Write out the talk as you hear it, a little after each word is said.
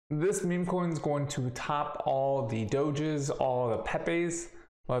this meme coin is going to top all the Doges, all the Pepes.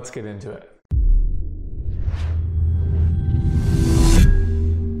 Let's get into it.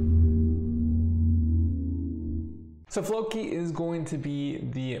 So Floki is going to be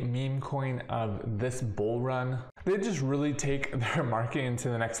the meme coin of this bull run. They just really take their marketing to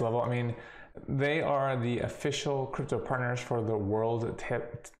the next level. I mean, they are the official crypto partners for the world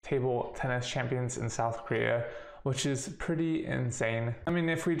table tennis champions in South Korea, which is pretty insane. I mean,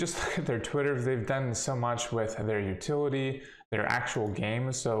 if we just look at their Twitter, they've done so much with their utility, their actual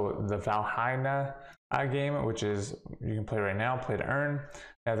game. So the Valhalla game, which is you can play right now, play to earn.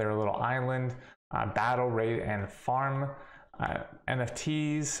 They have their little island, battle, raid, and farm,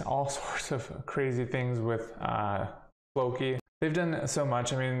 NFTs, all sorts of crazy things with Floki. They've done so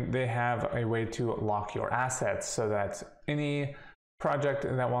much. I mean, they have a way to lock your assets so that any project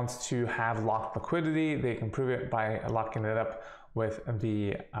that wants to have locked liquidity, they can prove it by locking it up with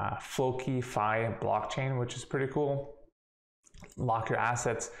the TokenFi blockchain, which is pretty cool. Lock your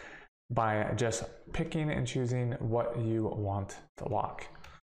assets by just picking and choosing what you want to lock.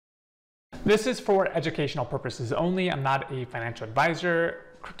 This is for educational purposes only. I'm not a financial advisor.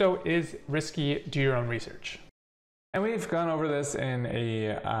 Crypto is risky. Do your own research. And we've gone over this in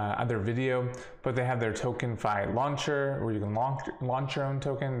a other video, but they have their TokenFi launcher where you can launch your own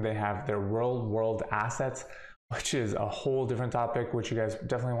token. They have their world assets, which is a whole different topic, which you guys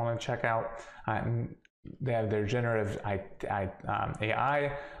definitely want to check out. They have their generative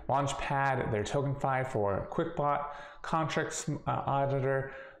AI launchpad, their TokenFi for QuickBot, contracts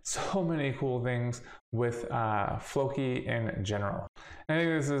auditor, so many cool things with Floki in general. And I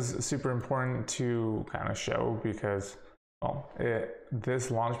think this is super important to kind of show because, well, this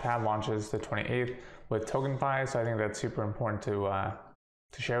launchpad launches the 28th with TokenFi, so I think that's super important to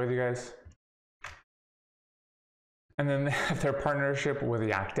share with you guys. And then they have their partnership with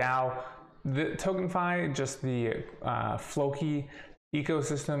Yak DAO. The TokenFi, just the Floki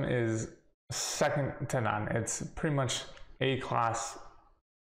ecosystem is second to none. It's pretty much A-class.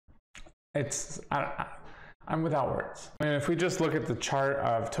 I'm without words. I mean, if we just look at the chart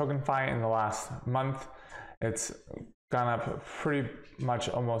of TokenFi in the last month, it's gone up pretty much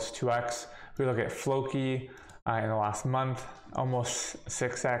almost 2x. If we look at Floki in the last month, almost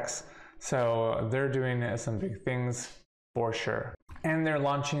 6x. So they're doing some big things for sure. And they're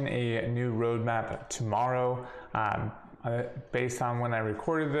launching a new roadmap tomorrow based on when I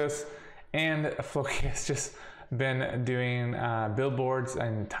recorded this. And Floki has just been doing billboards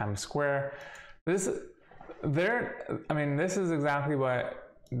in Times Square. This is exactly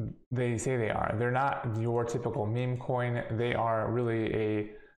what they say they are. They're not your typical meme coin. They are really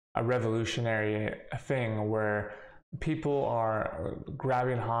a revolutionary thing where people are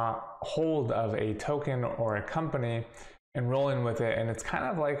grabbing hold of a token or a company and rolling with it, and it's kind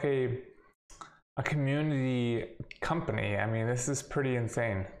of like a community company. I mean, this is pretty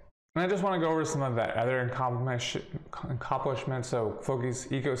insane. And I just want to go over some of that other accomplishments. So Floki's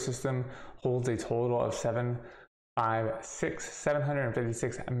ecosystem holds a total of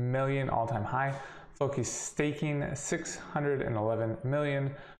 756 million all-time high. Floki's staking 611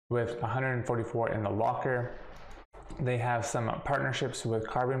 million with 144 in the locker. They have some partnerships with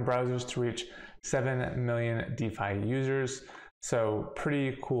Carbon browsers to reach 7 million DeFi users. So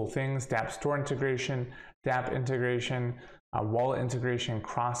pretty cool things. dApp store integration, dApp integration, wallet integration,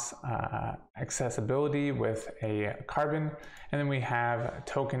 cross accessibility with a Carbon. And then we have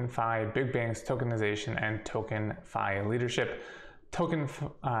TokenFi, big banks, tokenization, and TokenFi leadership.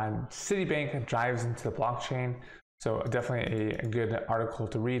 Citibank drives into the blockchain. So definitely a good article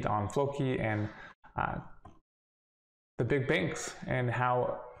to read on Floki and the big banks and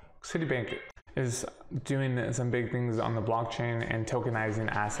how Citibank is doing some big things on the blockchain and tokenizing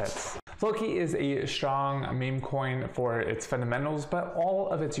assets. Floki is a strong meme coin for its fundamentals, but all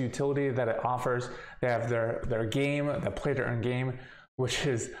of its utility that it offers. They have their game, the play to earn game, which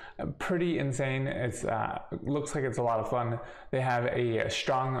is pretty insane. It's looks like it's a lot of fun. They have a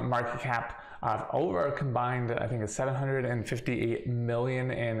strong market cap of over a combined, I think it's 758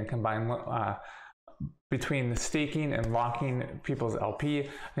 million in combined between the staking and locking people's LP.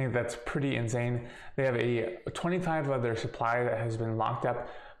 I think that's pretty insane. They have a 25 of their supply that has been locked up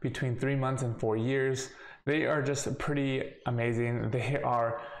between 3 months and 4 years. They are just pretty amazing.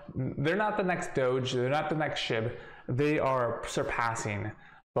 They're not the next Doge, they're not the next Shib. They are surpassing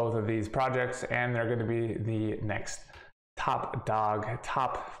both of these projects, and they're going to be the next top dog,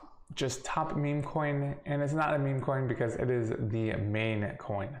 top meme coin. And it's not a meme coin because it is the main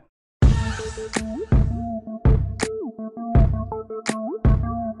coin.